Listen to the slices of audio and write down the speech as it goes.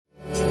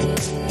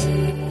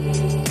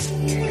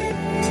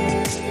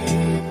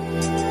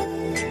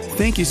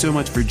Thank you so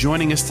much for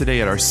joining us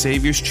today at our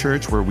Savior's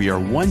Church, where we are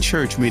one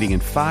church meeting in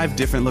 5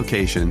 different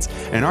locations.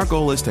 And our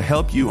goal is to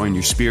help you on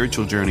your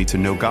spiritual journey to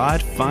know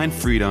God, find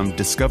freedom,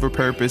 discover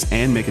purpose,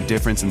 and make a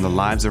difference in the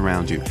lives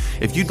around you.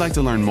 If you'd like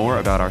to learn more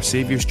about our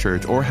Savior's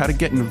Church or how to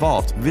get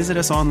involved, visit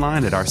us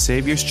online at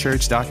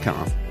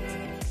oursaviorschurch.com.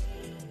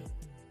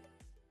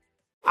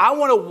 I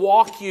want to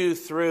walk you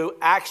through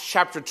Acts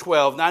chapter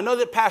 12. Now, I know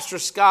that Pastor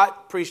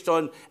Scott preached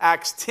on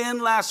Acts 10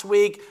 last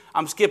week.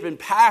 I'm skipping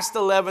past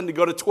 11 to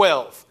go to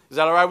 12. Is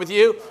that all right with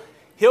you?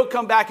 He'll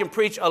come back and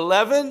preach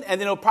 11,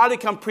 and then he'll probably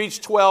come preach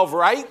 12,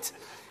 right?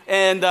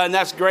 And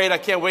that's great. I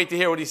can't wait to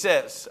hear what he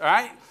says, all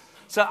right?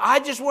 So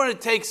I just want to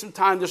take some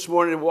time this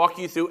morning to walk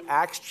you through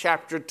Acts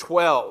chapter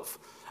 12.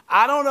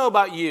 I don't know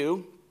about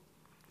you,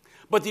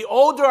 but the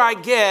older I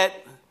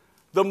get,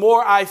 the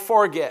more I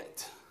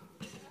forget,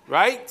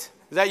 right?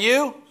 Is that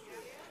you?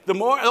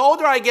 The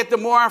older I get, the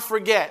more I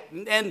forget.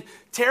 And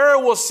Tara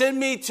will send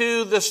me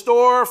to the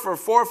store for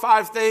 4 or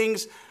 5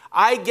 things.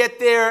 I get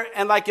there,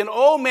 and like an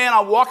old man,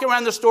 I'm walking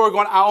around the store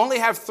going, I only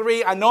have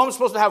 3. I know I'm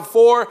supposed to have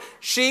 4.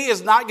 She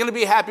is not going to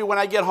be happy when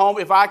I get home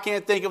if I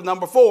can't think of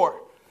number 4,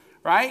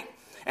 right?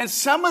 And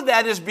some of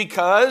that is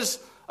because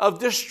of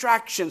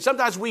distraction.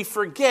 Sometimes we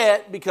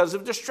forget because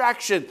of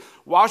distraction.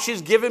 While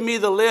she's giving me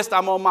the list,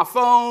 I'm on my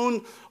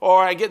phone,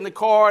 or I get in the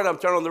car and I'm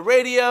turning on the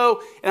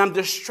radio, and I'm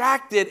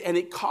distracted, and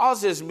it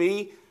causes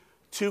me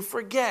to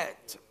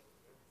forget.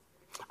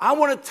 I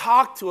want to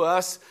talk to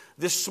us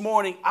this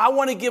morning. I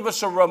want to give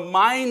us a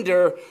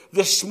reminder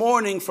this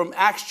morning from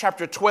Acts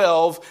chapter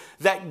 12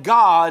 that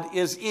God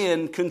is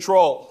in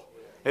control.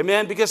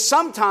 Amen. Because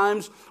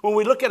sometimes when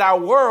we look at our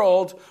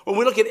world, when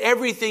we look at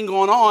everything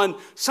going on,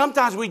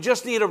 sometimes we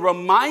just need a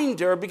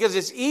reminder, because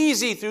it's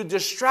easy through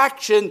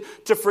distraction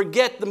to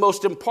forget the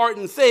most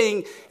important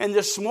thing. And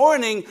this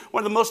morning,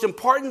 one of the most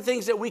important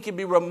things that we can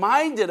be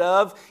reminded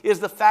of is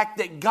the fact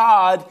that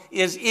God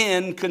is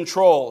in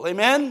control.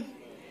 Amen.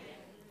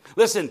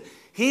 Listen,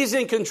 He's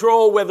in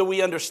control whether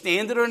we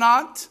understand it or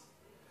not.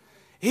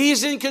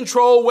 He's in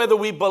control whether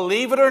we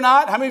believe it or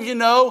not. How many of you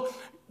know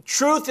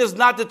truth is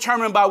not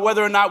determined by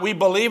whether or not we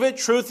believe it?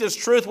 Truth is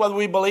truth whether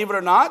we believe it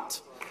or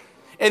not.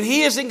 And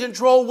He is in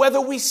control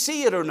whether we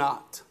see it or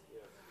not.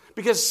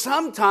 Because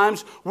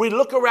sometimes we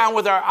look around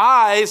with our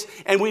eyes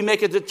and we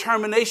make a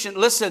determination.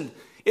 Listen,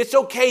 it's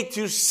okay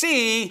to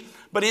see,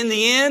 but in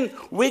the end,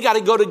 we got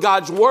to go to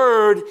God's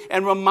Word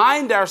and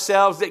remind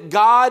ourselves that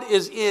God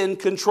is in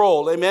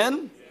control.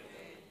 Amen?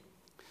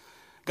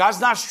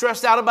 God's not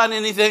stressed out about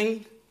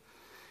anything.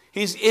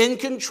 He's in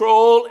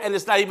control, and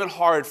it's not even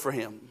hard for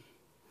Him.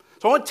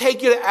 So I want to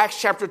take you to Acts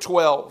chapter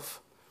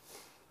 12.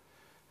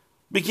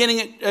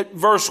 Beginning at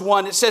verse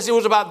 1, it says, it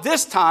was about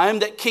this time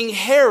that King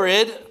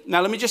Herod,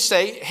 now let me just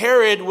say,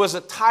 Herod was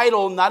a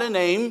title, not a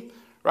name,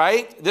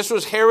 right? This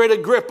was Herod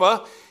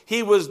Agrippa.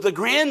 He was the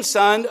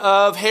grandson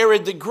of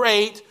Herod the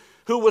Great,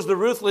 who was the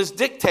ruthless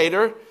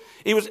dictator.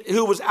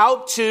 Who was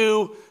out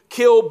to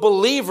kill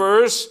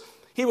believers.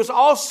 He was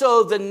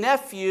also the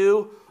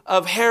nephew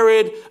of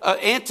Herod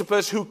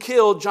Antipas, who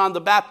killed John the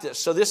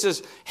Baptist. So this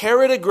is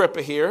Herod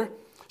Agrippa here.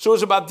 So it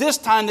was about this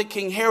time that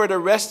King Herod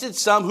arrested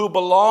some who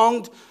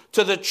belonged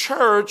to the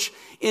church,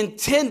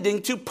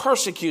 intending to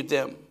persecute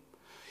them.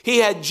 He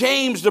had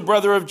James, the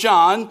brother of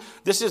John.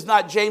 This is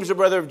not James, the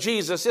brother of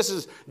Jesus. This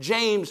is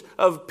James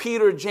of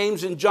Peter,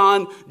 James, and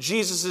John,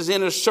 Jesus'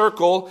 inner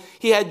circle.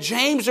 He had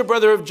James, the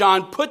brother of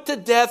John, put to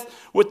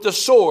death with the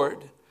sword.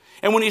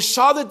 And when he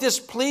saw that this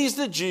pleased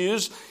the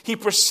Jews, he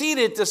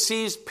proceeded to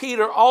seize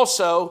Peter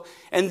also.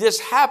 And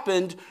this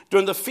happened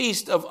during the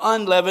feast of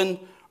unleavened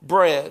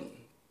bread.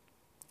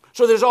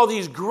 So there's all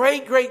these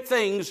great, great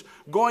things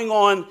going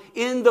on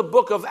in the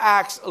book of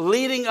Acts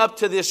leading up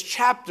to this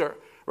chapter,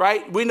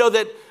 right? We know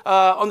that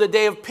on the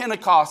day of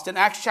Pentecost in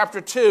Acts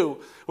chapter 2,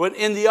 when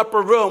in the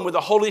upper room where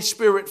the Holy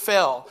Spirit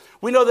fell,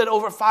 we know that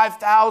over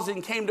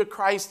 5,000 came to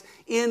Christ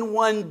in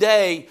one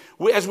day.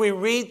 As we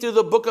read through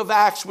the book of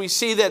Acts, we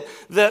see that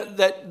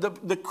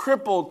the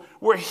crippled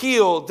were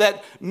healed,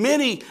 that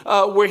many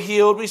were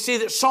healed. We see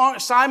that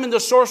Simon the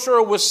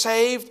sorcerer was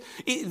saved.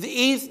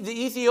 The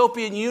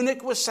Ethiopian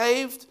eunuch was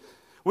saved.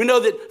 We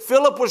know that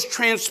Philip was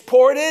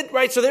transported,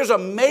 right? So there's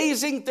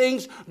amazing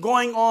things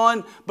going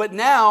on. But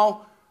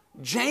now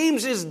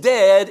James is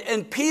dead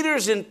and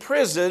Peter's in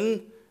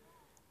prison,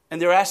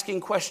 and they're asking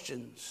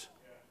questions,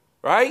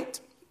 right?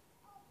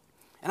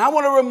 And I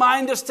want to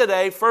remind us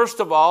today, first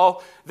of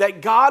all,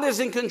 that God is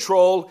in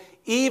control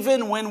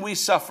even when we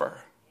suffer.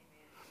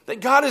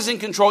 That God is in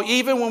control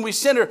even when we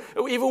sin,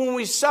 or even when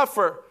we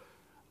suffer.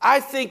 I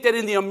think that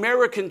in the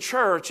American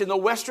church, in the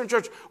Western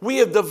church, we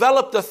have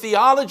developed a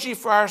theology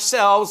for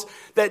ourselves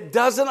that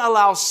doesn't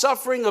allow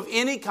suffering of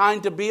any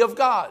kind to be of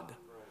God.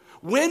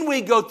 When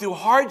we go through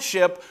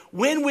hardship,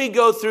 when we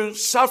go through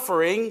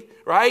suffering,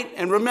 right?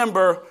 And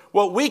remember,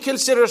 what we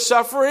consider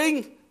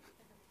suffering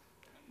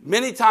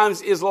many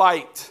times is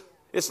light.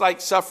 It's like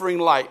suffering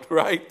light,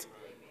 right?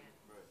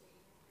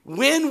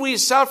 When we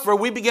suffer,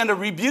 we begin to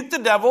rebuke the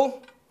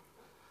devil.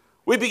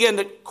 We begin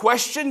to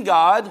question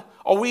God,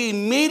 or we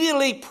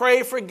immediately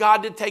pray for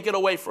God to take it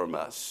away from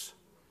us.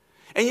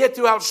 And yet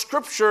throughout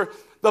Scripture,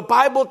 the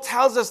Bible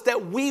tells us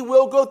that we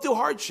will go through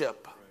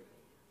hardship.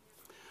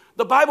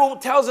 The Bible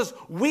tells us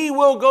we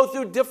will go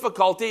through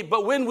difficulty,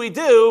 but when we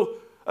do,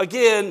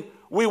 again,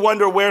 we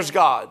wonder, where's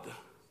God?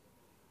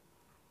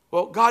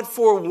 Well, God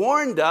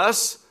forewarned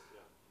us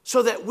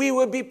so that we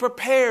would be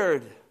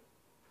prepared.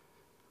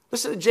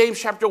 Listen to James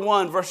chapter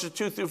 1, verses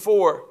 2 through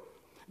 4.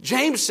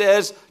 James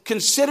says,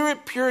 "Consider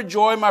it pure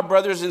joy, my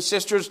brothers and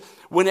sisters,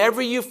 whenever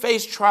you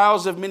face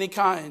trials of many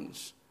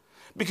kinds,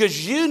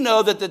 because you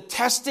know that the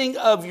testing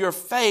of your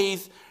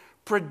faith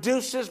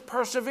produces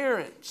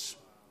perseverance.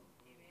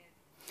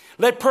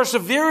 Let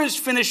perseverance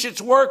finish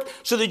its work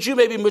so that you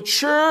may be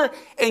mature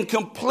and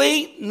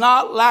complete,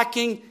 not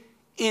lacking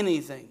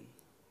anything."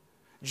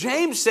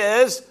 James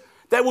says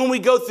that when we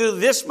go through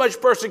this much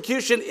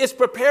persecution, it's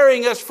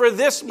preparing us for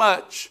this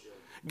much.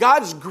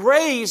 God's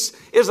grace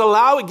is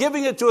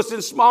giving it to us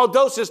in small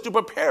doses to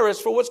prepare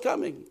us for what's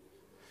coming.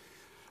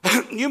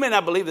 You may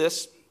not believe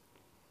this,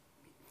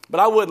 but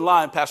I wouldn't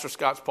lie in Pastor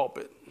Scott's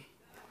pulpit.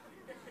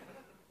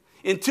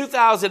 In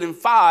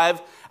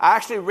 2005, I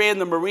actually ran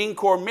the Marine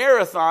Corps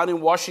Marathon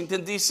in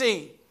Washington,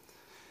 D.C.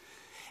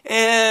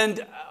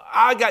 And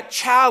I got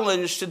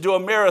challenged to do a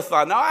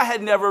marathon. Now, I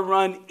had never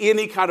run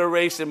any kind of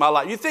race in my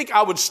life. You think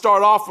I would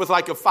start off with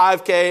like a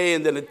 5K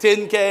and then a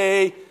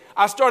 10K?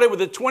 I started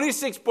with a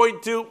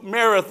 26.2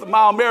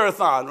 mile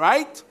marathon,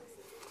 right?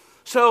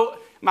 So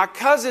my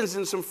cousins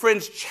and some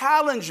friends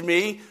challenged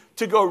me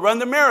to go run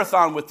the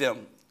marathon with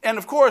them. And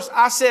of course,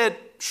 I said,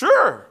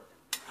 sure.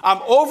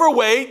 I'm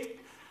overweight.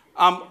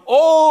 I'm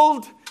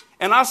old.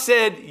 And I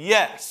said,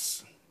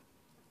 yes.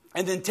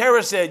 And then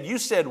Tara said, "You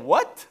said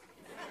what?"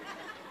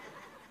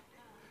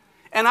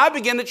 And I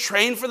began to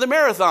train for the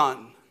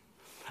marathon.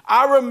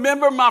 I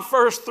remember my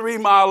first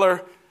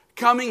 3-miler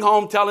coming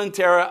home telling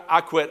Tara,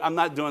 "I quit. I'm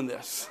not doing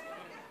this."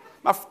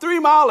 My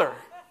 3-miler.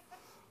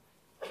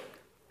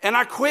 And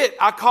I quit.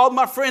 I called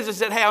my friends and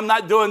said, "Hey, I'm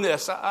not doing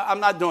this. I'm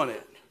not doing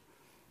it."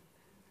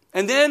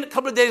 And then a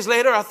couple of days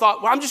later, I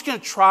thought, well, I'm just going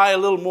to try a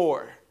little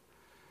more.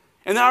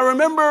 And then I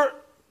remember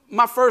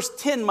my first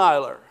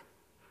 10-miler.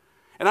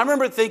 And I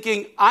remember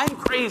thinking, I'm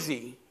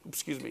crazy.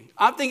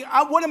 I'm thinking,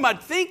 what am I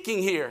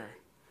thinking here?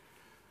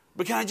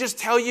 But can I just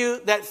tell you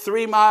that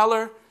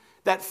 3-miler,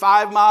 that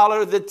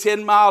 5-miler, the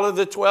 10-miler,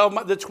 the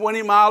 12-miler, the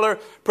 20-miler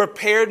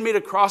prepared me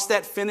to cross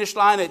that finish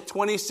line at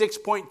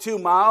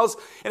 26.2 miles.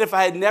 And if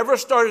I had never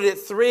started at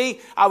 3,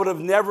 I would have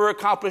never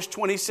accomplished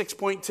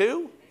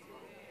 26.2.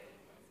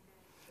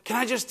 Can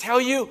I just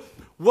tell you,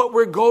 what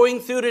we're going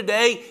through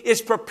today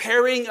is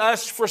preparing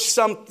us for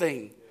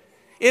something.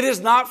 It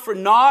is not for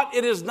naught.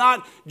 It is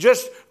not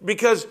just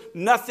because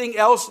nothing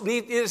else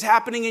is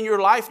happening in your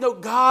life. No,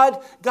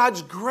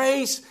 God's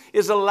grace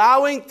is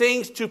allowing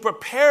things to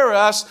prepare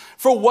us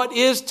for what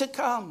is to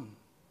come.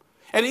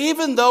 And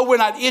even though we're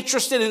not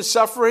interested in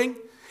suffering,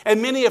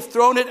 and many have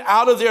thrown it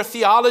out of their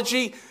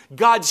theology,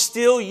 God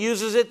still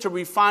uses it to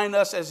refine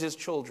us as His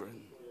children.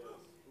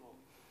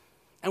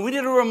 And we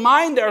need to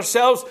remind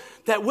ourselves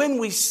that when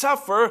we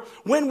suffer,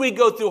 when we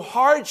go through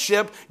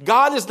hardship,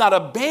 God is not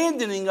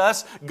abandoning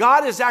us.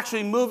 God is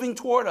actually moving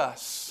toward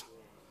us.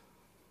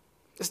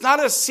 It's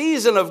not a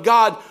season of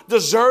God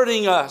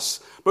deserting us,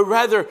 but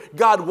rather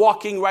God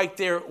walking right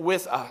there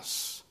with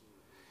us.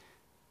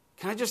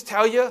 Can I just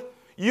tell you,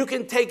 you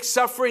can take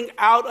suffering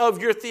out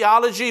of your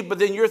theology, but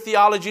then your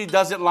theology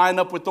doesn't line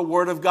up with the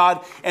Word of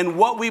God. And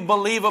what we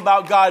believe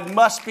about God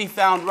must be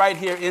found right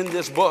here in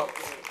this book.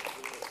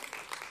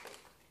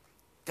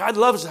 God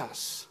loves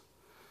us.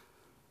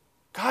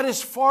 God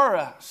is for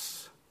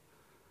us.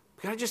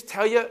 Can I just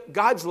tell you,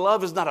 God's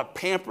love is not a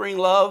pampering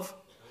love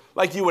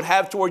like you would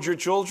have towards your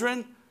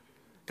children.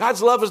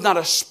 God's love is not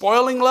a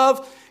spoiling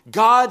love.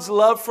 God's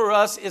love for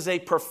us is a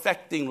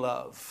perfecting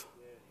love.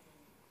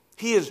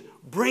 He is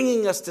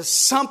bringing us to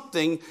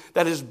something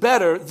that is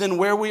better than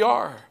where we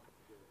are.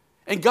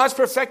 And God's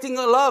perfecting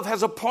love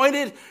has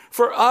appointed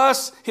for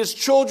us, His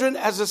children,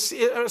 as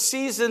a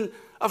season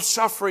of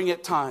suffering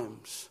at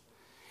times.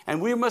 And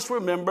we must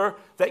remember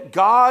that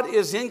God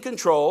is in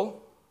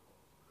control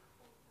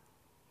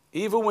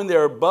even when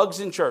there are bugs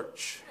in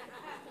church.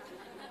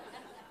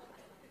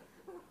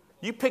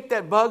 You pick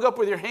that bug up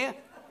with your hand.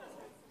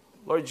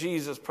 Lord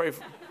Jesus, pray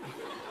for me.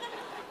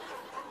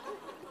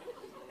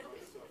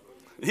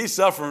 He's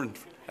suffering.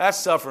 That's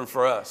suffering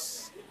for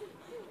us.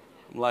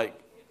 I'm like,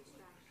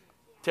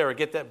 Tara,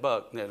 get that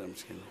bug. No, I'm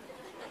just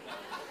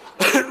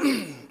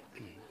kidding.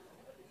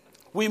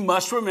 We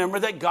must remember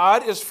that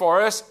God is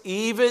for us,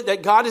 even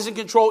that God is in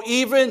control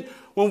even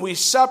when we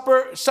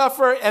suffer,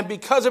 and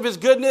because of His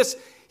goodness,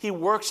 He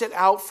works it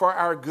out for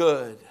our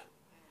good.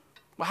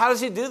 Well, how does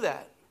He do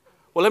that?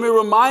 Well, let me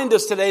remind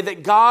us today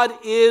that God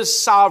is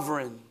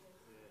sovereign,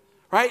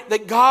 right?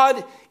 That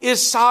God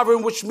is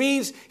sovereign, which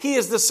means He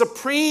is the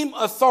supreme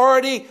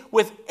authority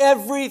with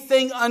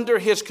everything under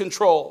His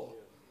control.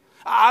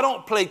 I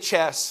don't play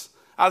chess.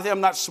 I think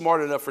I'm not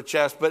smart enough for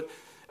chess, but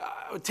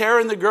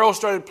Tara and the girls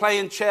started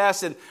playing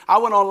chess, and I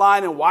went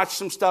online and watched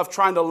some stuff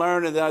trying to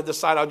learn, and then I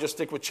decided I'll just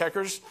stick with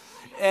checkers.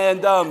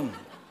 And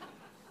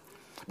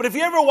but But if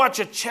you ever watch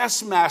a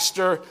chess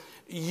master,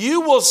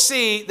 you will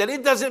see that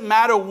it doesn't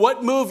matter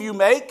what move you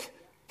make.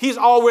 He's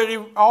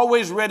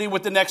always ready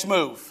with the next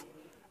move,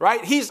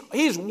 right? He's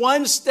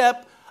one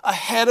step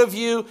ahead of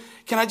you.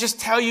 Can I just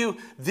tell you,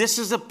 this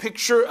is a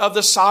picture of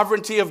the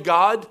sovereignty of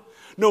God.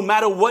 No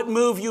matter what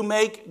move you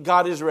make,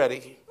 God is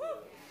ready.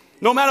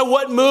 No matter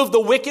what move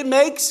the wicked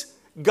makes,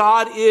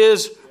 God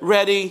is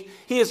ready.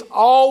 He is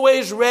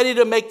always ready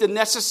to make the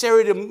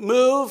necessary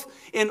move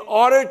in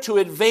order to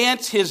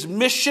advance his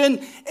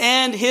mission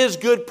and his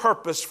good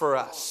purpose for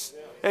us.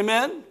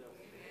 Amen?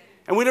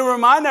 And we need to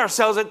remind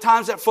ourselves at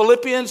times that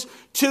Philippians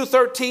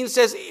 2:13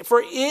 says,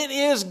 for it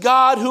is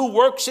God who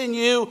works in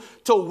you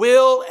to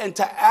will and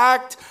to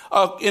act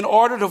in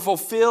order to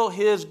fulfill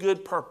his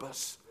good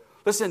purpose.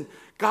 Listen,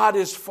 God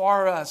is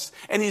for us,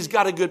 and he's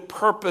got a good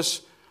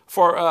purpose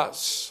for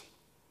us.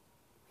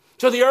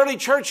 So the early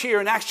church here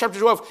in Acts chapter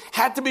 12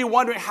 had to be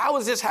wondering, how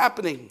is this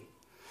happening?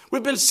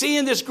 We've been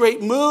seeing this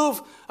great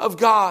move of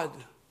God.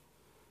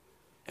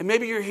 And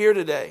maybe you're here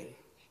today.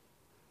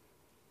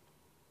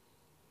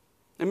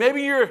 And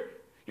maybe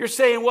you're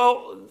saying,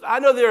 well, I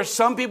know there are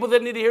some people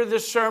that need to hear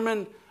this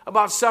sermon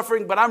about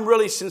suffering, but I'm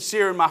really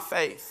sincere in my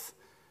faith.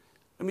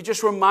 Let me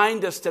just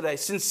remind us today,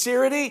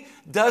 sincerity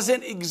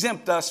doesn't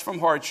exempt us from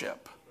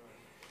hardship.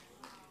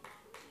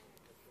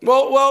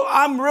 Well,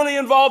 I'm really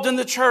involved in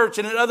the church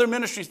and in other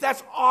ministries.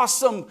 That's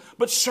awesome.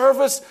 But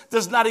service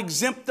does not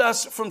exempt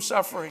us from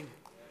suffering.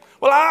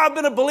 Well, I've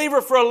been a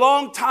believer for a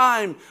long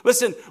time.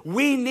 Listen,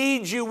 we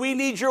need you. We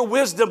need your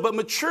wisdom. But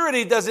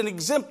maturity doesn't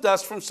exempt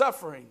us from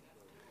suffering.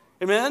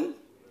 Amen?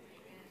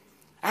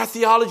 Our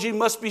theology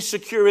must be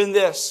secure in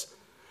this.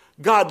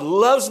 God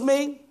loves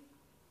me.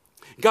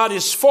 God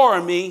is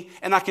for me.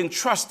 And I can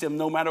trust him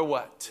no matter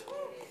what.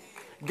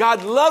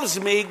 God loves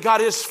me, God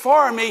is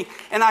for me,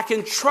 and I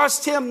can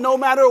trust him no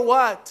matter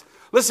what.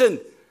 Listen,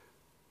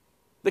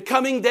 the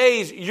coming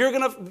days, you're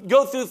going to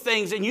go through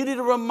things, and you need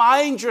to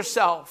remind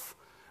yourself,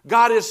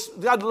 God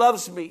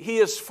loves me, he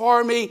is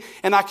for me,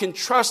 and I can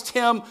trust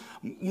him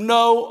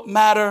no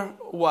matter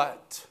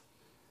what.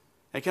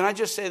 And can I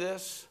just say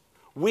this?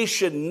 We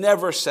should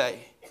never say,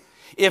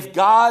 if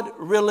God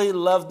really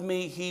loved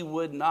me, he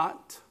would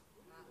not.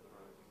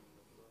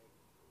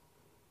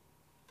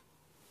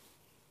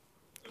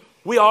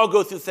 We all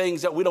go through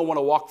things that we don't want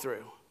to walk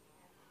through.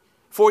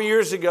 4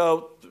 years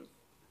ago,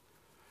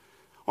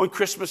 on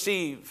Christmas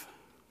Eve,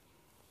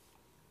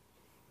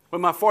 when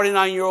my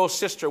 49-year-old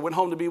sister went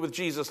home to be with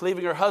Jesus,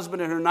 leaving her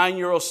husband and her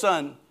 9-year-old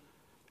son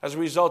as a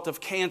result of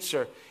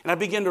cancer, and I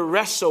began to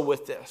wrestle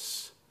with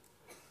this.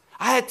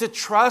 I had to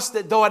trust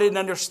that though I didn't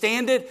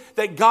understand it,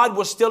 that God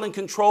was still in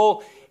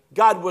control.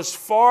 God was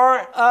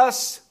for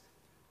us.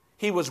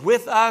 He was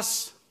with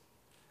us.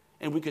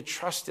 And we could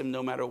trust him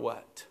no matter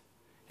what.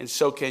 And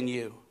so can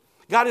you.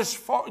 God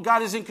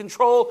is in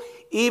control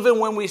even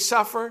when we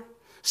suffer.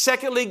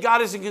 Secondly,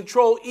 God is in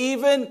control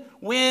even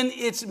when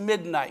it's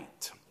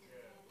midnight.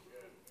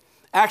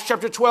 Acts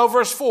chapter 12,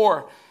 verse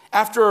 4.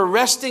 After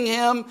arresting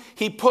him,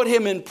 he put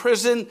him in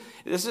prison.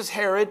 This is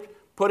Herod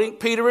putting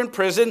Peter in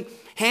prison,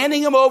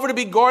 handing him over to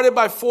be guarded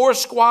by 4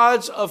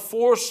 squads of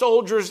 4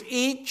 soldiers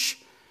each.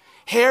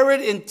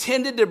 Herod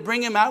intended to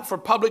bring him out for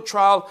public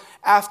trial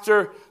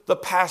after the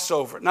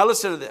Passover. Now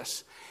listen to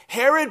this.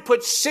 Herod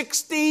put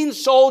 16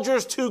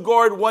 soldiers to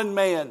guard 1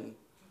 man.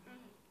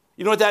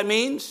 You know what that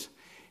means?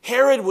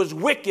 Herod was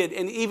wicked,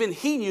 and even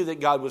he knew that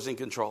God was in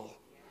control.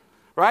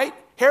 Right?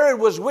 Herod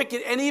was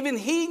wicked, and even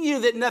he knew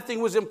that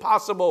nothing was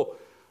impossible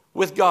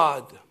with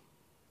God.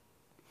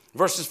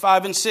 Verses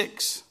 5 and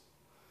 6.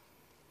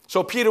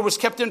 So Peter was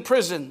kept in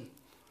prison,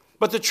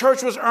 but the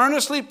church was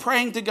earnestly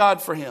praying to God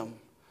for him.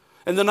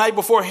 And the night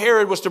before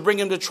Herod was to bring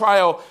him to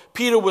trial,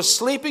 Peter was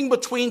sleeping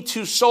between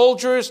 2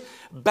 soldiers,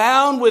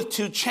 bound with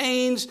 2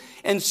 chains,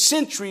 and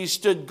sentries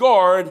stood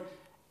guard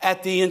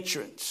at the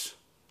entrance.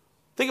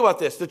 Think about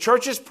this. The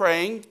church is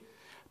praying.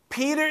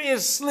 Peter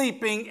is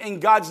sleeping, and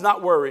God's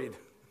not worried.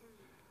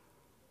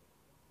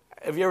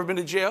 Have you ever been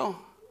to jail?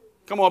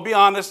 Come on, be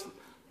honest.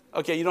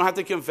 Okay, you don't have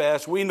to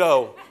confess. We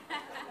know.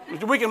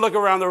 We can look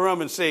around the room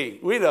and see.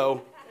 We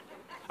know.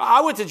 I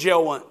went to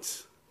jail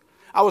once.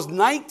 I was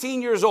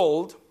 19 years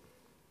old.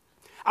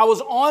 I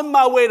was on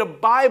my way to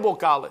Bible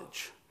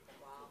college.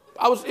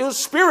 It was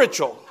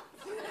spiritual.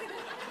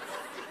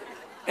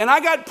 And I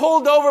got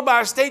pulled over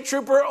by a state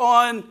trooper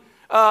on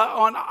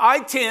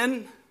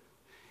I-10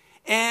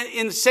 and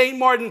in St.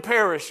 Martin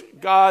Parish.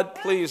 God,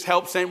 please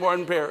help St.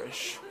 Martin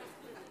Parish.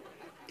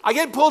 I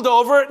get pulled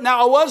over.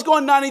 Now, I was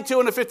going 92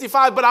 and a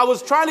 55, but I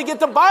was trying to get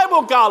to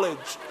Bible college.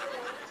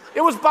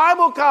 It was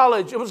Bible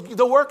college. It was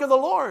the work of the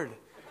Lord.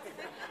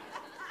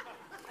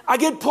 I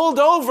get pulled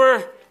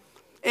over.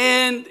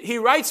 And he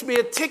writes me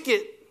a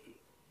ticket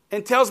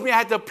and tells me I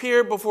had to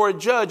appear before a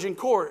judge in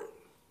court.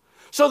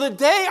 So the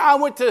day I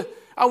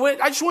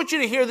just want you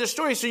to hear this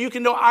story so you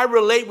can know I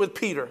relate with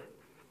Peter.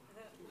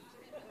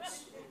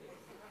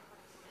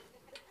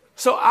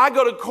 So I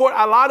go to court.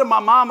 I lie to my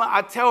mama.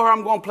 I tell her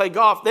I'm going to play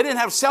golf. They didn't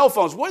have cell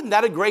phones. Wasn't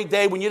that a great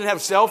day when you didn't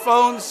have cell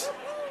phones?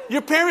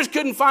 Your parents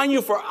couldn't find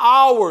you for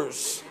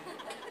hours.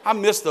 I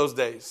miss those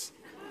days.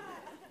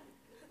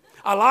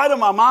 I lie to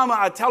my mama.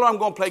 I tell her I'm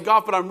going to play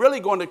golf, but I'm really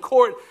going to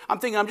court. I'm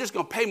thinking I'm just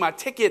going to pay my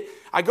ticket.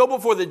 I go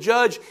before the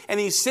judge, and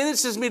he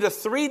sentences me to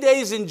 3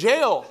 days in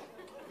jail.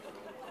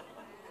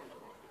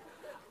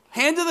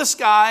 Hand to the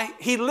sky.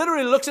 He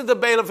literally looks at the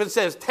bailiff and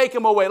says, take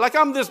him away. Like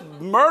I'm this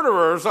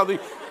murderer or something.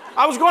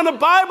 I was going to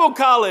Bible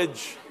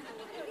college.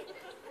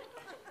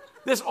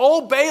 This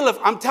old bailiff,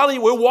 I'm telling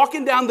you, we're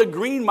walking down the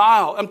Green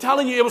Mile. I'm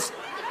telling you,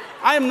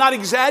 I am not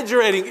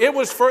exaggerating. It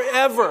was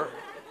forever.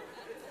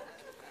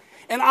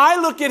 And I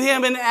look at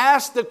him and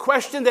ask the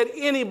question that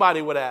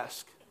anybody would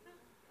ask.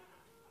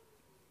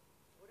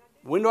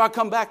 When do I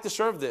come back to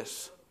serve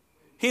this?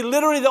 He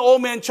literally, the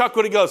old man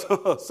chuckled. He goes,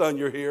 oh, son,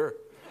 you're here.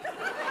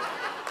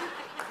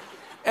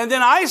 And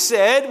then I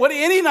said, what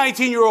any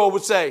 19-year-old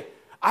would say,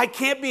 I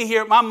can't be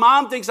here. My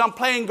mom thinks I'm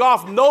playing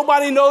golf.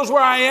 Nobody knows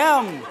where I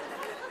am.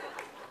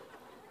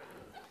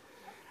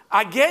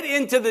 I get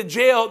into the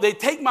jail. They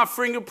take my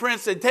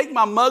fingerprints. They take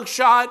my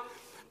mugshot.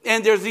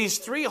 And there's these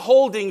 3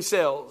 holding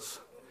cells.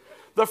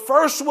 The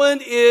first one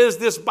is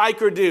this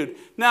biker dude.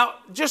 Now,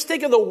 just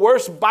think of the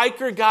worst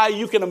biker guy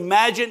you can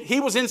imagine.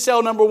 He was in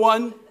cell number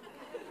 1.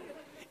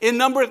 In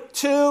number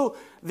 2,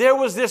 there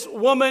was this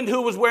woman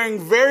who was wearing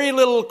very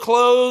little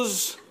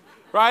clothes,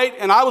 right?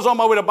 And I was on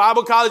my way to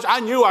Bible college. I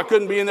knew I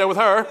couldn't be in there with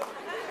her.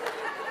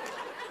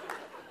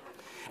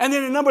 And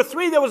then in number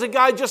 3, there was a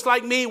guy just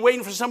like me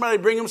waiting for somebody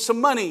to bring him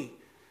some money.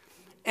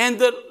 And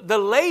the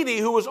lady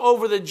who was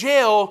over the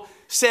jail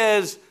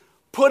says,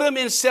 put him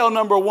in cell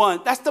number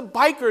 1. That's the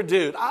biker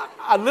dude.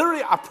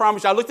 I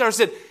promise you, I looked at her and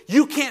said,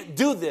 you can't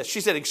do this.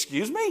 She said,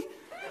 excuse me?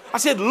 I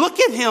said, look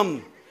at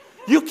him.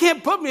 You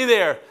can't put me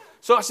there.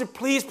 So I said,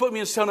 please put me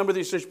in cell number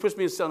 3. So she puts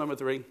me in cell number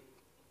 3.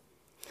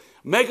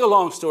 Make a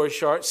long story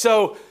short.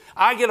 So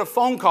I get a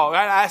phone call.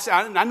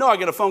 I know I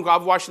get a phone call.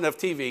 I've watched enough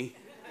TV.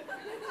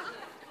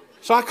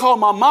 So I call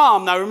my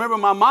mom. Now remember,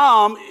 my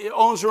mom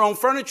owns her own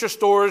furniture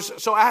stores.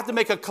 So I have to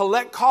make a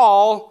collect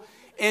call.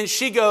 And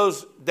she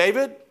goes,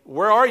 David,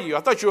 where are you?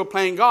 I thought you were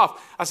playing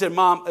golf. I said,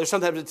 Mom, there's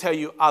something I have to tell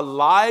you. I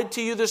lied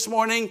to you this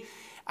morning.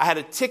 I had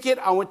a ticket.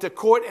 I went to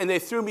court and they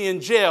threw me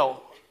in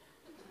jail.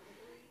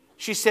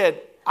 She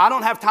said, I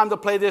don't have time to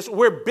play this.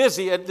 We're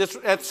busy at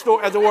work.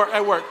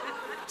 I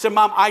said,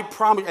 Mom, I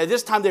promise. At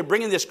this time, they're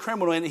bringing this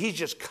criminal in and he's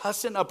just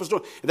cussing up a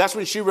storm. And that's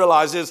when she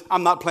realizes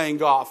I'm not playing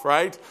golf,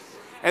 right?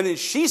 And then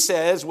she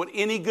says what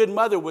any good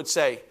mother would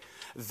say.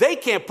 They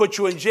can't put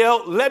you in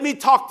jail. Let me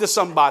talk to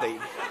somebody.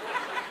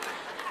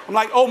 I'm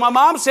like, oh, my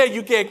mom said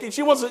you can't.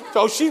 She wants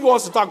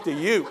to talk to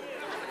you.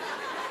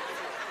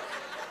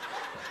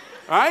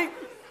 All right?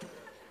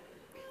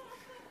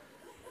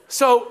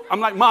 So I'm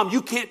like, Mom,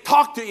 you can't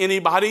talk to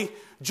anybody.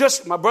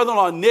 Just my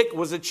brother-in-law, Nick,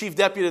 was the chief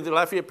deputy of the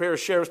Lafayette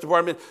Parish Sheriff's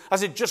Department. I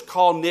said, just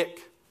call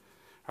Nick.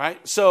 All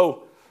right?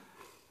 So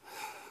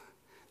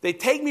they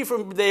take me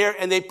from there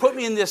and they put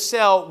me in this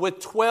cell with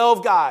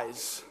 12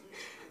 guys.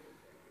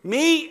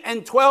 Me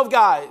and 12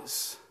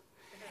 guys.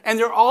 And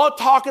they're all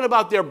talking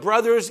about their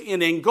brothers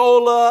in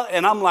Angola.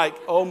 And I'm like,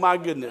 oh, my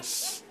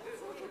goodness.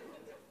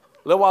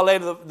 A little while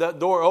later, the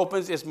door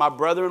opens. It's my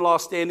brother-in-law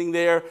standing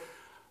there.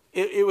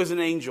 It was an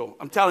angel.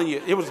 I'm telling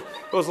you, it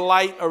was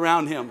light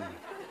around him.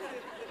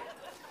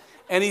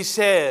 And he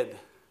said,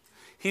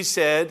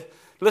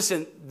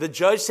 listen, the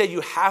judge said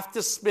you have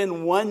to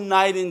spend 1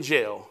 night in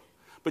jail,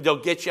 but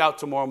they'll get you out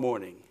tomorrow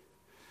morning.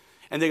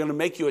 And they're going to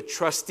make you a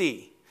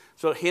trustee.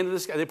 So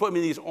they put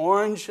me in these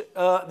orange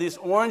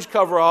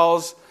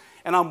coveralls,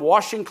 and I'm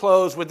washing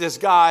clothes with this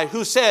guy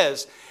who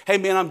says, hey,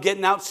 man, I'm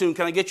getting out soon.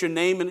 Can I get your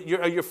name and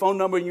your phone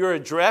number and your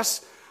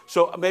address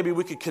so maybe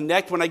we could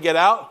connect when I get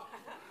out?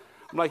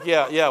 I'm like,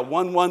 yeah,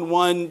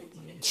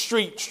 111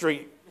 Street,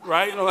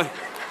 right? I'm like,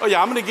 oh,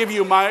 yeah, I'm going to give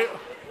you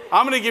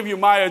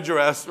my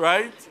address,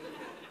 right?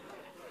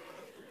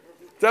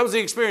 That was the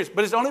experience.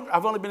 But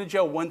I've only been in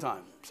jail 1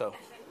 time, so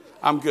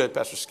I'm good,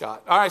 Pastor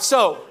Scott. All right,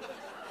 so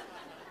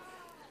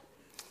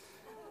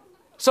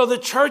the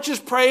church is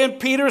praying,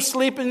 Peter's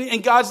sleeping,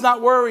 and God's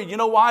not worried. You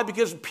know why?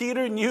 Because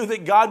Peter knew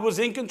that God was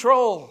in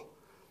control.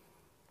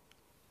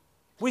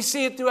 We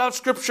see it throughout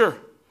Scripture.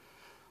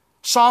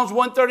 Psalms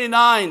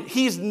 139,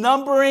 he's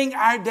numbering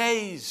our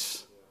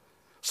days.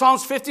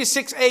 Psalms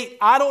 56:8,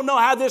 I don't know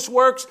how this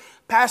works.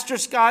 Pastor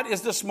Scott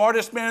is the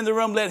smartest man in the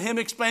room. Let him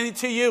explain it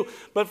to you.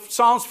 But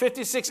Psalms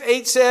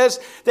 56:8 says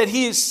that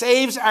he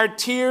saves our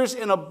tears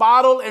in a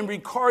bottle and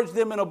records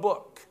them in a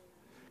book.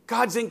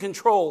 God's in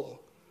control.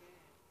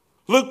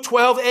 Luke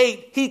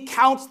 12:8, he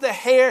counts the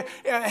hair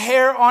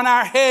on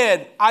our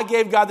head. I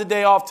gave God the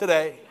day off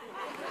today.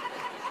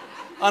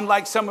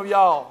 Unlike some of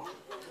y'all.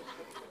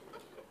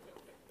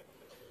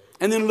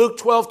 And then Luke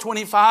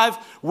 12:25,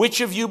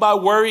 which of you by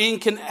worrying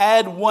can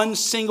add 1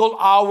 single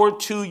hour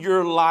to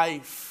your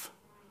life?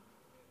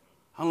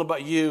 I don't know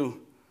about you,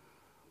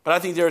 but I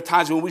think there are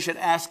times when we should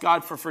ask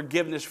God for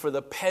forgiveness for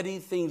the petty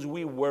things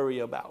we worry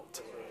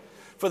about.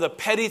 For the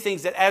petty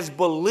things that as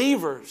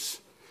believers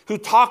who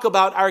talk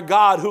about our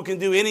God who can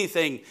do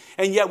anything,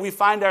 and yet we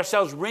find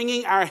ourselves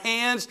wringing our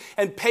hands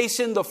and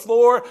pacing the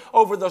floor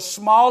over the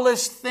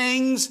smallest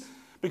things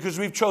Because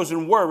we've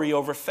chosen worry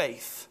over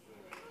faith.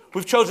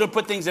 We've chosen to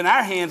put things in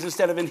our hands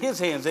instead of in his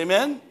hands.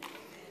 Amen?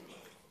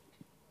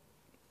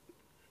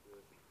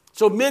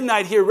 So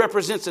midnight here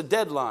represents a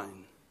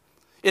deadline.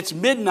 It's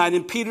midnight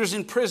and Peter's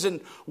in prison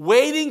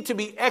waiting to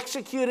be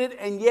executed,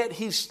 and yet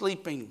he's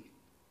sleeping.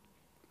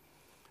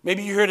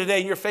 Maybe you're here today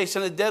and you're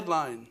facing a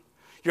deadline.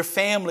 Your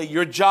family,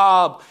 your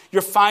job,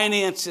 your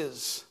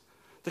finances.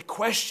 The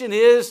question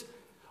is,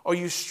 are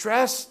you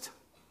stressed,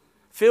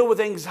 filled with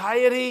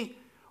anxiety,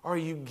 or are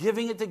you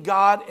giving it to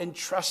God and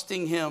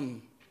trusting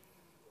him?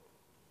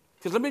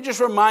 Because let me just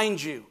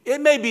remind you,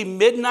 it may be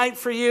midnight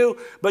for you,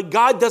 but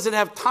God doesn't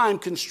have time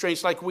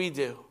constraints like we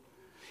do.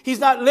 He's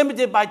not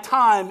limited by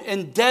time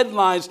and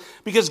deadlines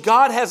because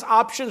God has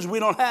options we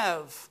don't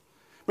have.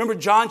 Remember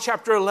John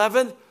chapter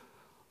 11?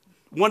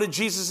 One of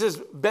Jesus'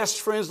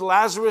 best friends,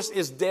 Lazarus,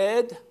 is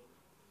dead.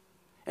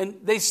 And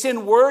they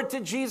send word to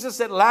Jesus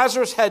that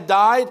Lazarus had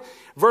died.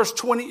 Verse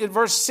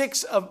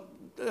 6 of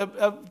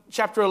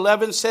chapter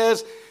 11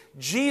 says,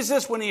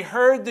 Jesus, when he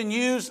heard the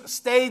news,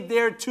 stayed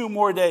there 2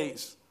 more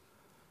days.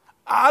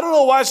 I don't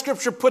know why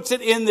Scripture puts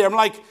it in there. I'm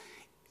like,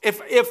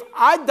 if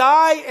I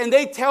die and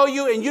they tell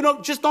you, and you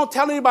don't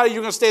tell anybody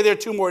you're going to stay there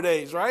 2 more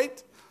days,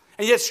 right?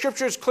 And yet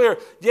Scripture is clear.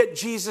 Yet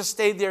Jesus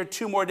stayed there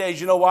 2 more days.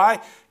 You know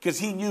why? Because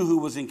he knew who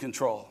was in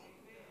control.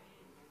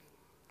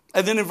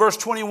 And then in verse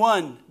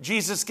 21,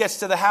 Jesus gets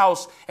to the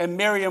house and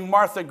Mary and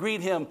Martha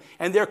greet him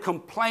and they're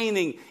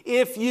complaining.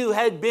 If you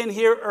had been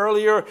here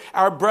earlier,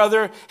 our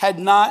brother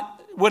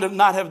would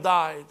not have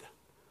died.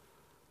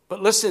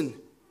 But listen,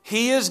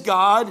 he is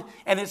God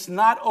and it's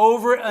not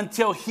over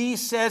until he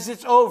says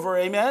it's over.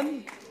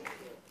 Amen?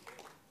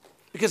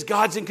 Because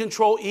God's in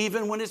control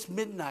even when it's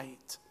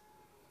midnight.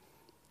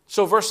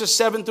 So verses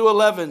 7 through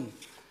 11.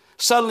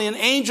 Suddenly an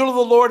angel of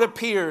the Lord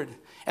appeared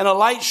and a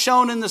light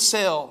shone in the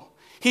cell.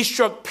 He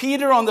struck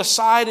Peter on the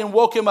side and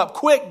woke him up.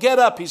 Quick, get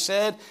up, he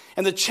said.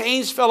 And the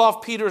chains fell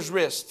off Peter's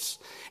wrists.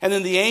 And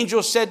then the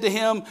angel said to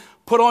him,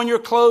 put on your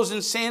clothes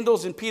and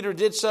sandals. And Peter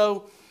did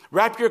so.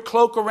 Wrap your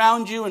cloak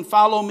around you and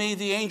follow me,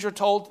 the angel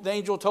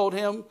told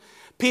him.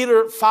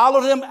 Peter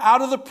followed him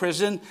out of the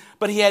prison,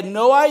 but he had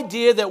no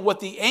idea that what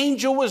the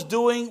angel was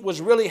doing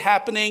was really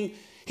happening.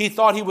 He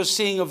thought he was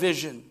seeing a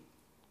vision.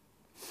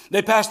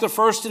 They passed the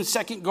first and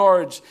second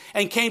guards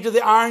and came to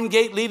the iron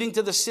gate leading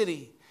to the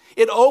city.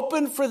 It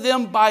opened for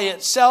them by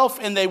itself,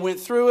 and they went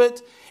through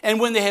it. And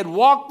when they had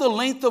walked the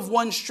length of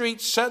one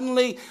street,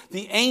 suddenly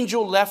the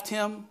angel left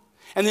him.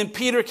 And then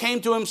Peter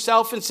came to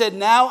himself and said,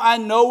 now I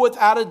know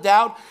without a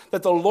doubt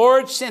that the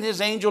Lord sent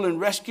his angel and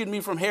rescued me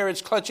from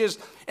Herod's clutches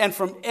and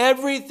from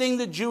everything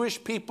the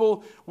Jewish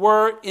people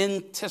were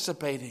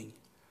anticipating.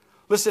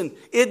 Listen,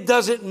 it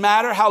doesn't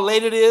matter how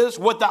late it is,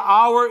 what the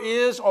hour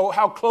is, or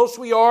how close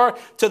we are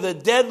to the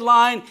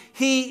deadline.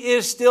 He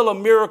is still a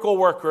miracle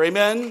worker.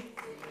 Amen?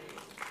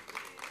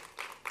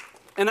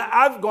 And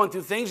I've gone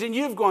through things, and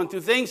you've gone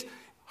through things,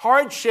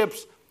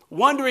 hardships,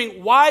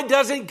 wondering, why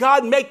doesn't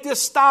God make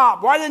this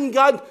stop? Why didn't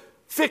God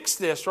fix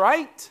this,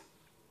 right?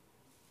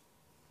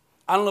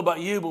 I don't know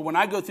about you, but when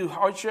I go through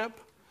hardship,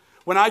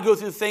 when I go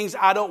through things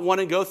I don't want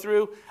to go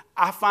through,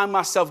 I find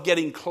myself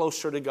getting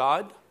closer to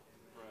God,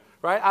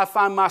 right? I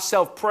find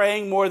myself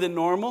praying more than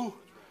normal,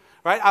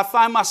 right? I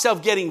find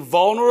myself getting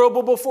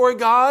vulnerable before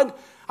God.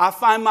 I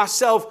find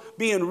myself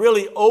being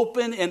really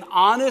open and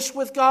honest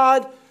with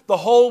God, the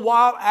whole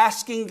while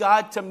asking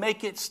God to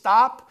make it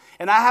stop.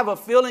 And I have a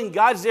feeling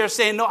God's there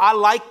saying, no, I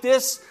like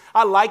this.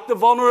 I like the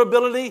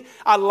vulnerability.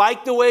 I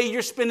like the way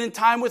you're spending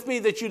time with me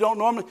that you don't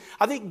normally.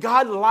 I think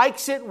God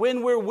likes it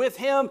when we're with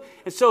him.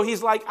 And so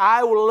he's like,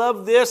 I will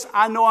love this.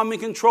 I know I'm in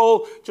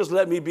control. Just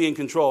let me be in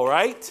control,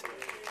 right?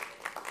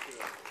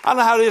 I don't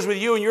know how it is with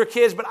you and your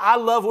kids, but I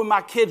love when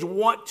my kids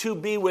want to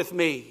be with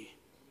me,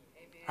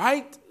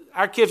 right?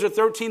 Our kids are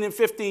 13 and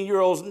 15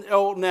 years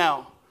old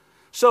now.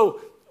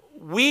 So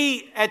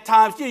we, at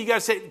times, you got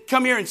to say,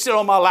 come here and sit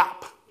on my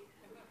lap.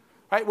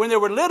 Right? When they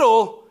were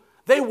little,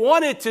 they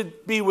wanted to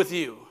be with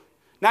you.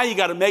 Now you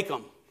got to make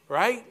them,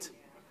 right?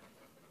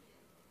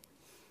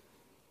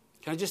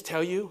 Can I just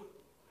tell you?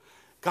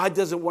 God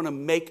doesn't want to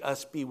make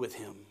us be with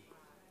him.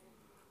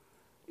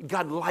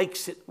 God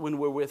likes it when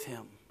we're with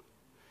him.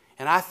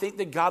 And I think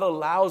that God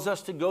allows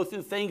us to go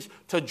through things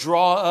to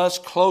draw us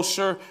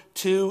closer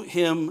to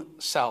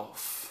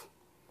himself.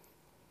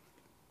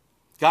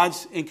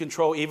 God's in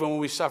control even when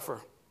we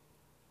suffer.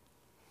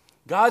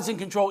 God's in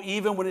control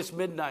even when it's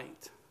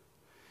midnight.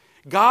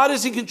 God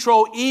is in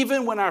control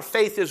even when our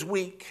faith is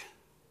weak.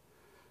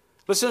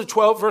 Listen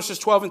to verses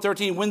 12 and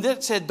 13. When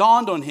this had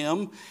dawned on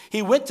him,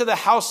 he went to the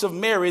house of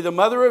Mary, the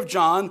mother of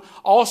John,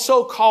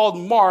 also called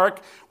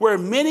Mark, where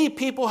many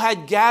people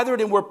had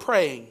gathered and were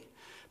praying.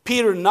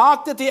 Peter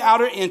knocked at the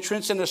outer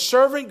entrance, and a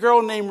servant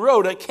girl named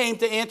Rhoda came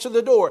to answer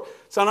the door.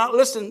 So now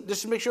listen,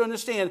 just to make sure you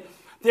understand.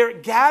 They're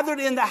gathered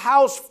in the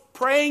house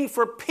praying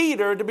for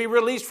Peter to be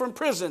released from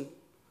prison.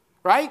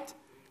 Right?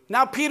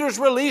 Now Peter's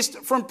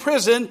released from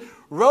prison.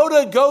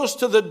 Rhoda goes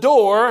to the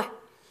door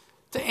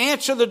to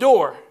answer the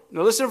door.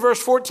 Now listen to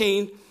verse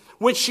 14.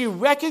 When she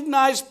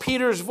recognized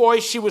Peter's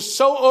voice, she was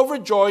so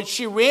overjoyed,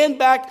 she ran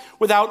back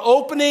without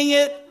opening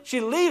it.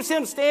 She leaves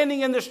him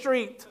standing in the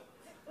street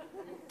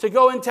to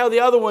go and tell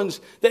the other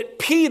ones that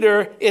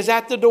Peter is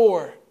at the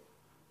door.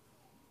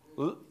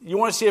 You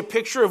want to see a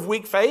picture of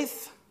weak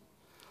faith?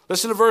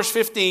 Listen to verse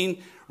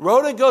 15.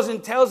 Rhoda goes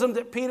and tells them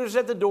that Peter's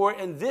at the door,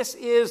 and this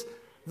is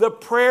the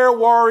prayer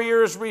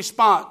warrior's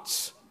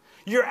response.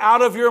 You're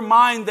out of your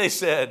mind, they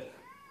said.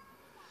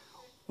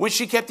 When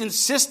she kept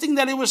insisting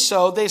that it was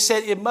so, they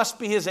said it must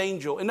be his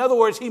angel. In other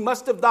words, he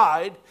must have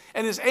died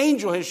and his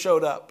angel has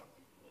showed up.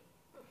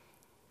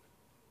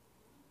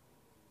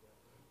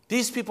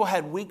 These people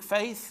had weak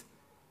faith.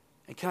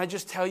 And can I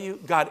just tell you,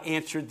 God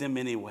answered them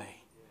anyway.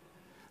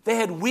 They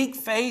had weak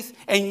faith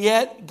and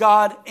yet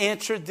God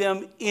answered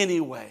them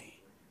anyway.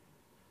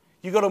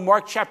 You go to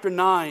Mark chapter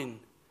 9.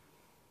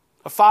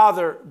 A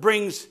father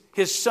brings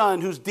his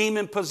son who's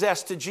demon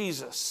possessed to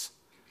Jesus.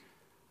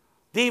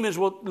 Demons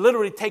will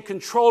literally take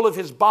control of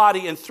his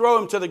body and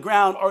throw him to the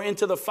ground or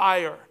into the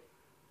fire.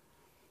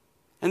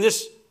 And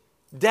this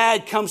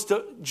dad comes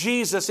to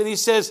Jesus and he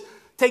says,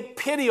 take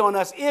pity on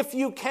us. If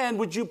you can,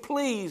 would you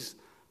please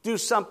do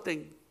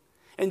something?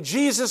 And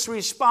Jesus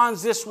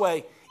responds this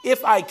way,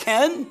 if I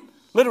can,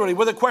 literally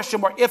with a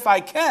question mark, if I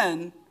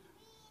can.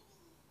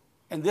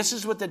 And this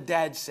is what the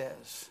dad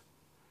says.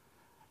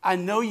 I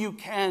know you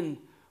can,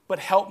 but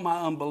help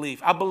my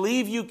unbelief. I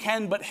believe you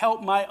can, but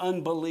help my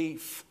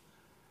unbelief.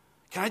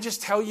 Can I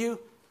just tell you,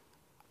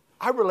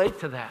 I relate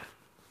to that.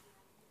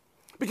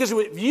 Because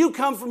if you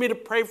come for me to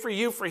pray for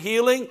you for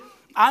healing,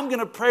 I'm going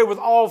to pray with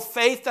all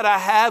faith that I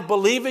have,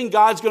 believing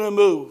God's going to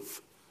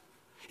move.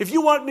 If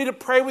you want me to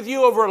pray with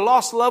you over a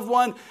lost loved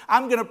one,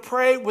 I'm going to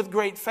pray with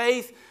great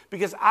faith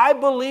because I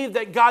believe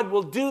that God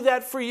will do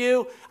that for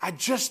you. I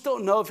just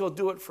don't know if he'll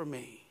do it for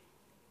me.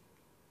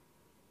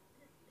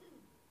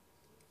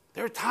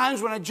 There are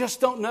times when I just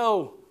don't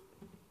know.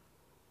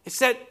 It's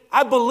that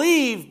I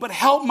believe, but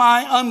help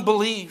my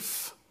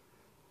unbelief.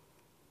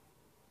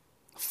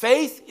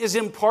 Faith is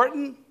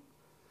important,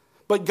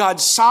 but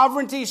God's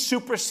sovereignty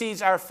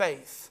supersedes our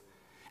faith.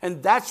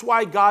 And that's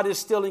why God is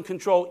still in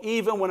control,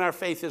 even when our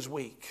faith is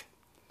weak.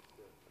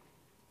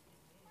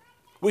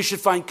 We should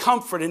find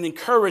comfort and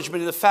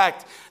encouragement in the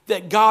fact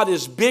that God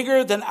is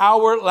bigger than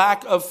our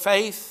lack of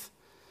faith.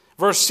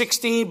 Verse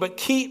 16,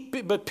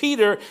 but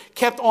Peter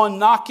kept on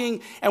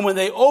knocking, and when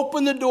they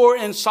opened the door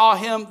and saw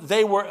him,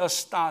 they were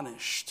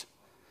astonished.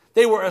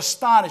 They were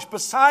astonished,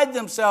 beside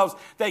themselves,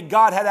 that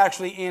God had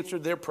actually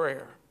answered their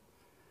prayer.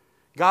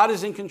 God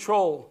is in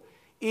control,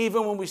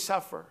 even when we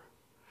suffer.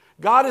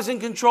 God is in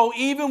control,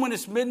 even when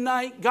it's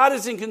midnight. God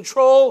is in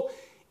control,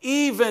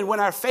 even when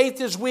our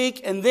faith is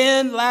weak. And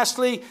then,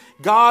 lastly,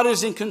 God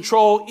is in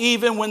control,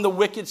 even when the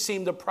wicked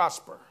seem to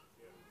prosper.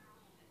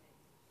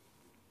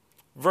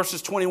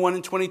 Verses 21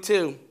 and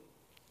 22.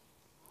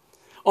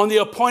 On the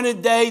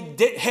appointed day,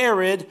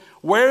 Herod,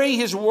 wearing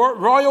his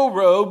royal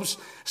robes,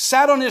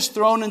 sat on his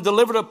throne and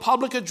delivered a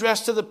public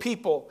address to the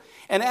people.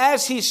 And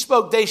as he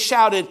spoke, they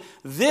shouted,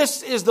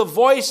 "This is the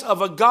voice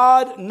of a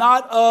God,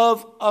 not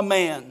of a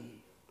man."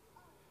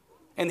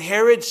 And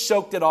Herod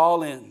soaked it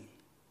all in.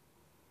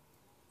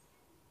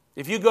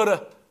 If you go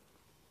to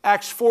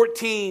Acts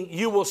 14,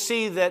 you will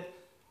see that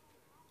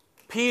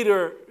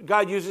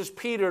God uses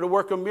Peter to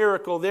work a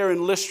miracle there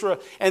in Lystra.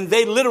 And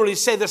they literally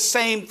say the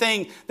same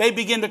thing. They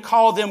begin to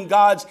call them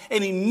gods.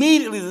 And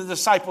immediately the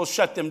disciples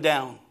shut them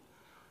down,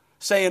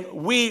 saying,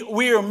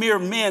 we are mere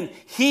men.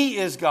 He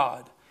is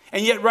God.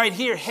 And yet right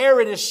here,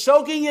 Herod is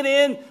soaking it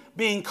in,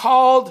 being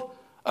called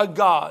a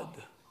god.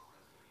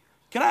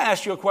 Can I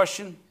ask you a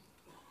question?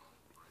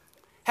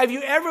 Have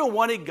you ever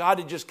wanted God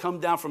to just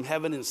come down from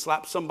heaven and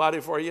slap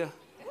somebody for you?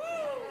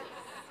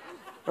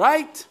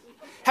 Right?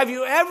 Have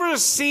you ever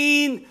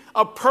seen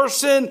a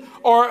person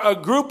or a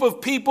group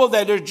of people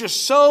that are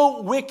just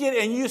so wicked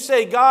and you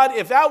say, God,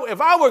 if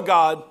I were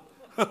God,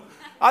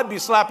 I'd be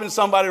slapping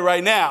somebody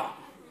right now.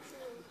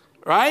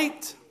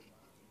 Right?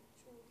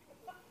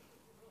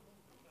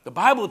 The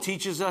Bible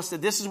teaches us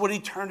that this is what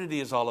eternity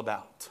is all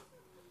about.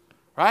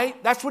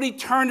 Right? That's what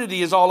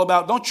eternity is all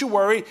about. Don't you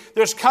worry.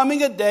 There's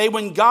coming a day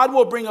when God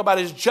will bring about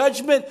his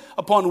judgment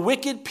upon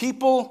wicked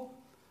people.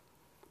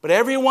 But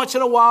every once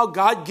in a while,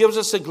 God gives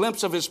us a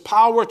glimpse of his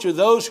power to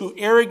those who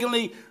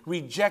arrogantly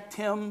reject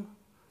him.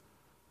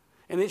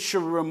 And it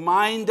should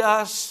remind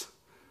us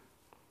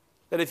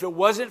that if it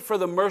wasn't for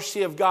the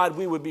mercy of God,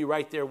 we would be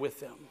right there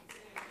with them.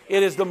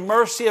 It is the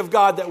mercy of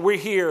God that we're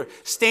here,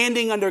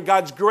 standing under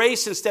God's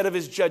grace instead of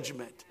his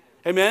judgment.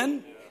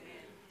 Amen?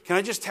 Can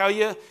I just tell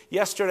you,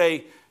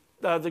 yesterday,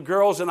 the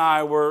girls and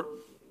I were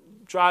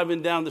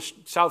driving down to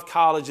South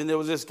College, and there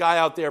was this guy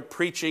out there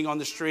preaching on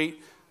the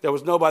street. There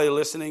was nobody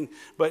listening,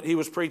 but he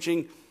was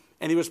preaching,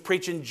 and he was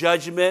preaching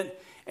judgment,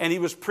 and he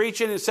was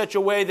preaching in such a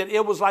way that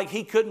it was like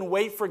he couldn't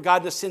wait for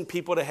God to send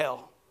people to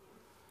hell.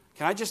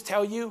 Can I just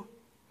tell you,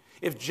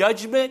 if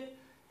judgment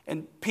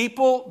and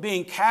people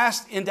being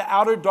cast into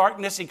outer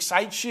darkness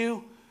excites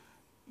you,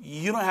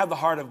 you don't have the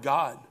heart of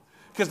God.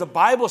 Because the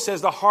Bible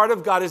says the heart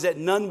of God is that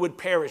none would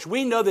perish.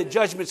 We know that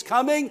judgment's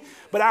coming,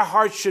 but our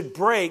hearts should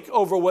break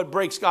over what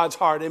breaks God's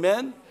heart.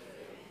 Amen?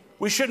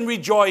 We shouldn't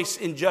rejoice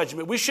in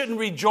judgment. We shouldn't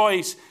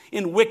rejoice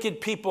in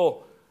wicked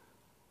people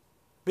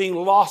being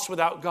lost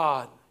without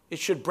God. It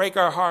should break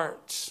our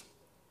hearts.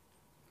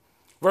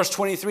 Verse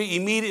 23,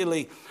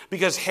 immediately,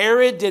 because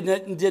Herod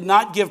did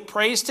not give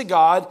praise to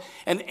God,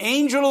 an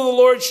angel of the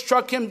Lord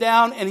struck him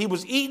down, and he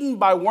was eaten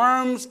by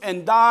worms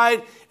and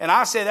died. And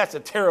I say that's a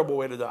terrible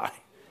way to die.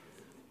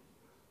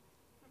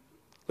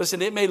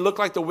 Listen, it may look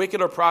like the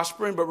wicked are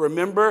prospering, but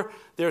remember,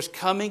 there's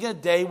coming a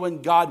day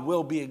when God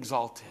will be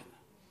exalted.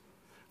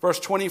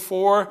 Verse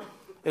 24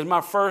 is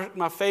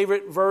my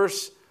favorite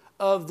verse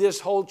of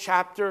this whole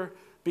chapter,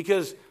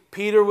 because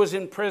Peter was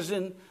in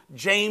prison,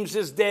 James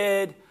is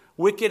dead,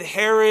 wicked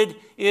Herod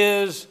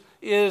is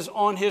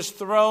on his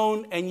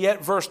throne, and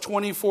yet verse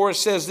 24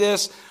 says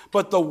this,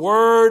 but the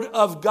word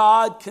of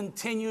God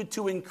continued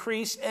to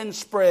increase and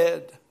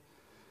spread.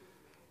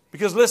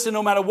 Because listen,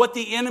 no matter what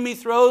the enemy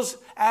throws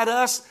at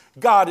us,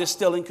 God is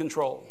still in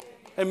control.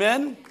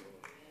 Amen?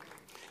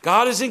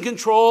 God is in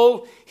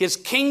control. His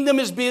kingdom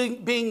is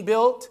being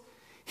built.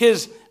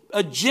 His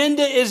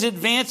agenda is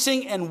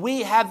advancing, and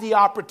we have the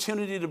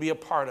opportunity to be a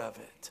part of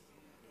it.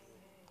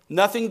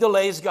 Nothing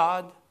delays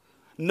God.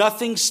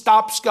 Nothing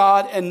stops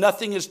God, and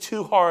nothing is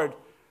too hard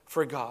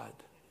for God.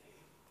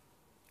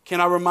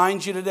 Can I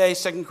remind you today,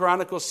 2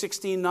 Chronicles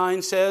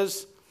 16:9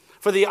 says,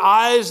 for the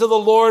eyes of the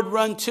Lord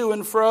run to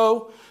and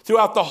fro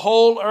throughout the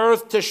whole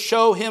earth to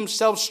show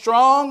himself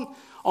strong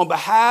on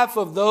behalf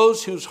of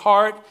those whose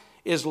heart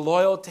is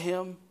loyal to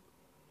him.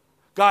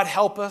 God,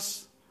 help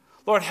us.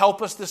 Lord,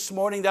 help us this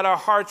morning that our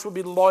hearts will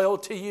be loyal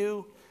to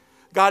you.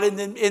 God,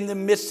 in the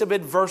midst of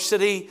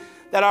adversity,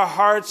 that our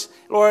hearts,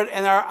 Lord,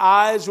 and our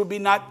eyes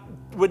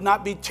would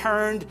not be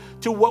turned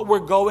to what we're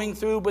going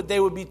through, but they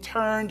would be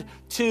turned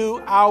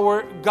to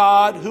our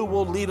God who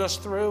will lead us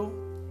through.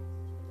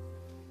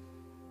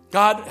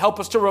 God, help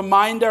us to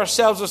remind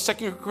ourselves of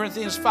 2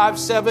 Corinthians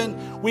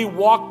 5:7. We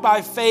walk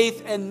by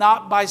faith and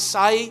not by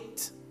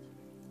sight.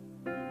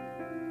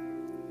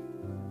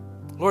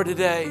 Lord,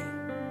 today,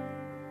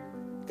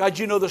 God,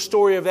 you know the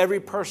story of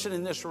every person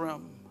in this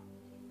room.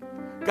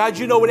 God,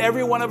 you know what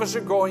every one of us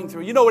are going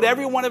through. You know what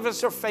every one of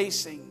us are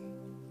facing.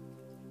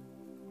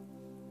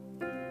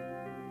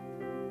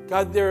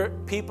 God, there are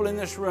people in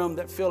this room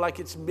that feel like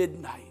it's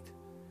midnight.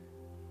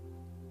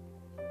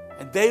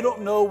 And they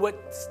don't know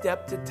what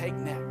step to take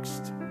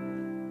next.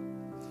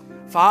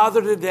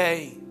 Father,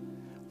 today,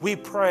 we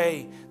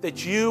pray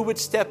that you would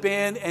step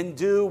in and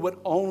do what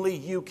only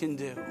you can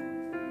do.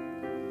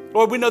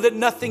 Lord, we know that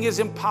nothing is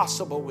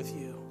impossible with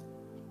you.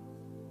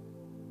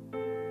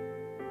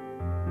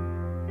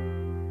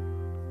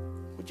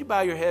 Would you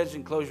bow your heads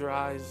and close your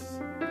eyes?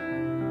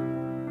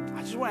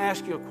 I just want to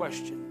ask you a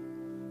question.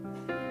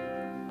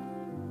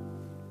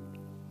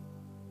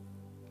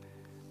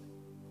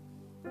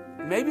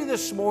 Maybe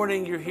this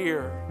morning you're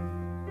here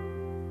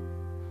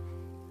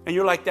and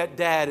you're like that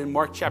dad in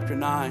Mark chapter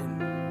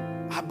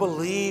 9. I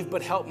believe,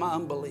 but help my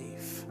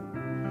unbelief.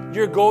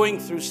 You're going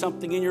through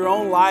something in your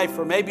own life,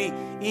 or maybe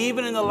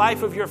even in the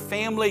life of your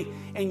family,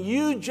 and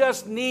you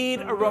just need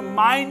a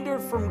reminder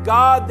from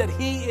God that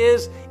He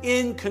is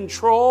in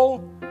control.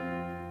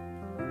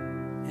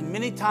 And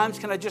many times,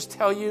 can I just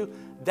tell you,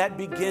 that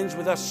begins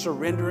with us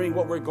surrendering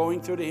what we're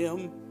going through to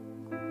Him.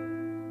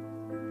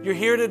 You're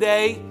here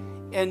today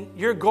and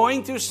you're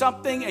going through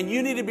something and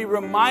you need to be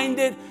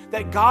reminded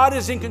that God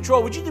is in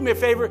control. Would you do me a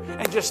favor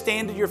and just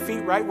stand to your feet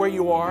right where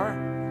you are?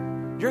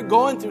 You're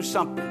going through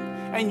something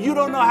and you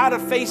don't know how to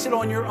face it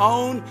on your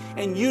own,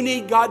 and you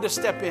need God to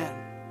step in.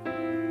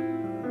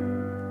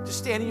 Just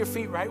stand to your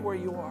feet right where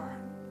you are.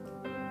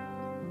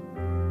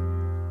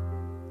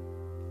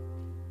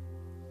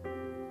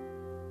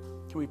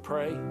 Can we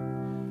pray?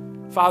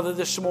 Father,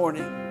 this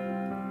morning,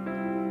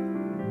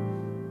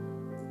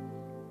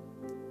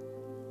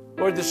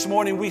 Lord, this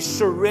morning we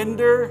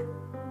surrender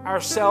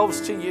ourselves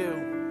to you.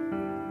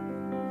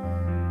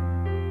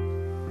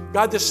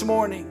 God, this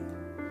morning,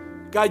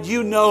 God,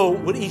 you know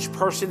what each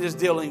person is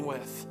dealing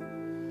with.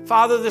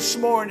 Father, this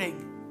morning,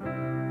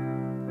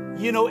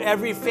 you know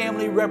every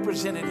family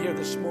represented here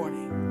this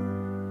morning.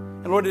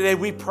 And Lord, today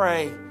we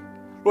pray,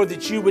 Lord,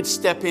 that you would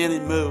step in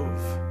and move.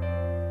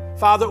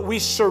 Father, we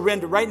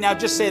surrender. Right now,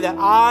 just say that.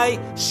 I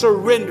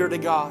surrender to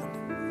God.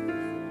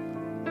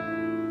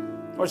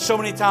 Lord, so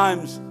many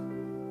times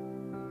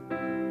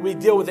we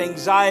deal with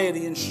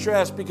anxiety and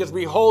stress because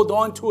we hold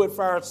on to it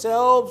for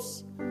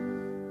ourselves,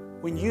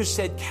 when you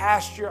said,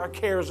 cast your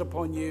cares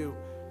upon you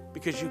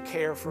because you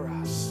care for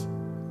us.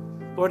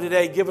 Lord,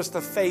 today, give us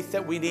the faith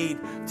that we need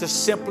to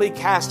simply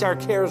cast our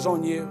cares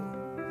on you.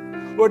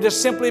 Lord, to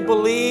simply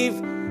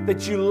believe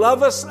that you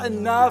love us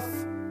enough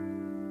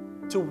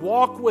to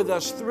walk with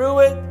us through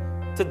it,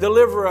 to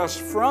deliver us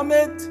from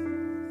it,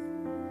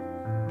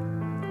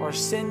 or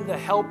send the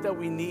help that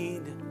we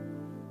need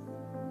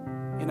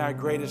in our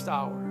greatest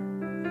hour.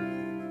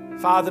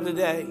 Father,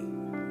 today,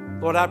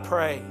 Lord, I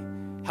pray,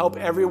 help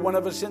every one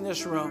of us in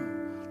this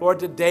room. Lord,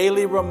 to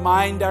daily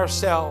remind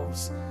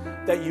ourselves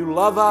that you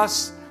love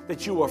us,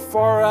 that you are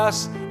for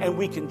us, and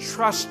we can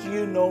trust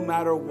you no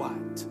matter what.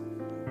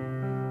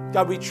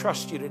 God, we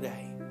trust you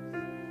today.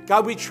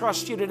 God, we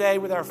trust you today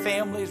with our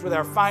families, with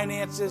our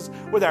finances,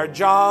 with our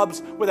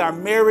jobs, with our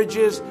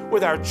marriages,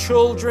 with our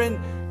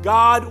children.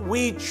 God,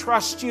 we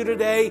trust you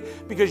today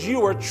because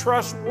you are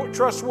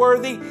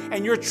trustworthy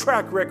and your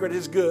track record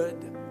is good.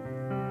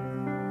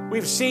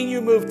 We've seen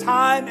you move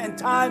time and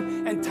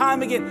time and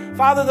time again.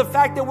 Father, the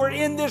fact that we're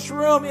in this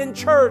room in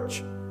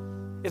church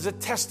is a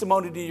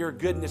testimony to your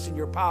goodness and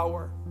your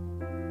power.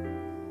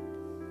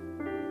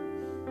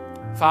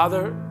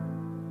 Father,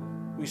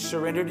 we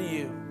surrender to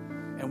you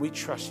and we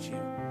trust you.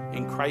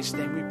 In Christ's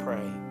name we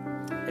pray.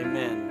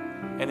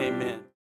 Amen and amen.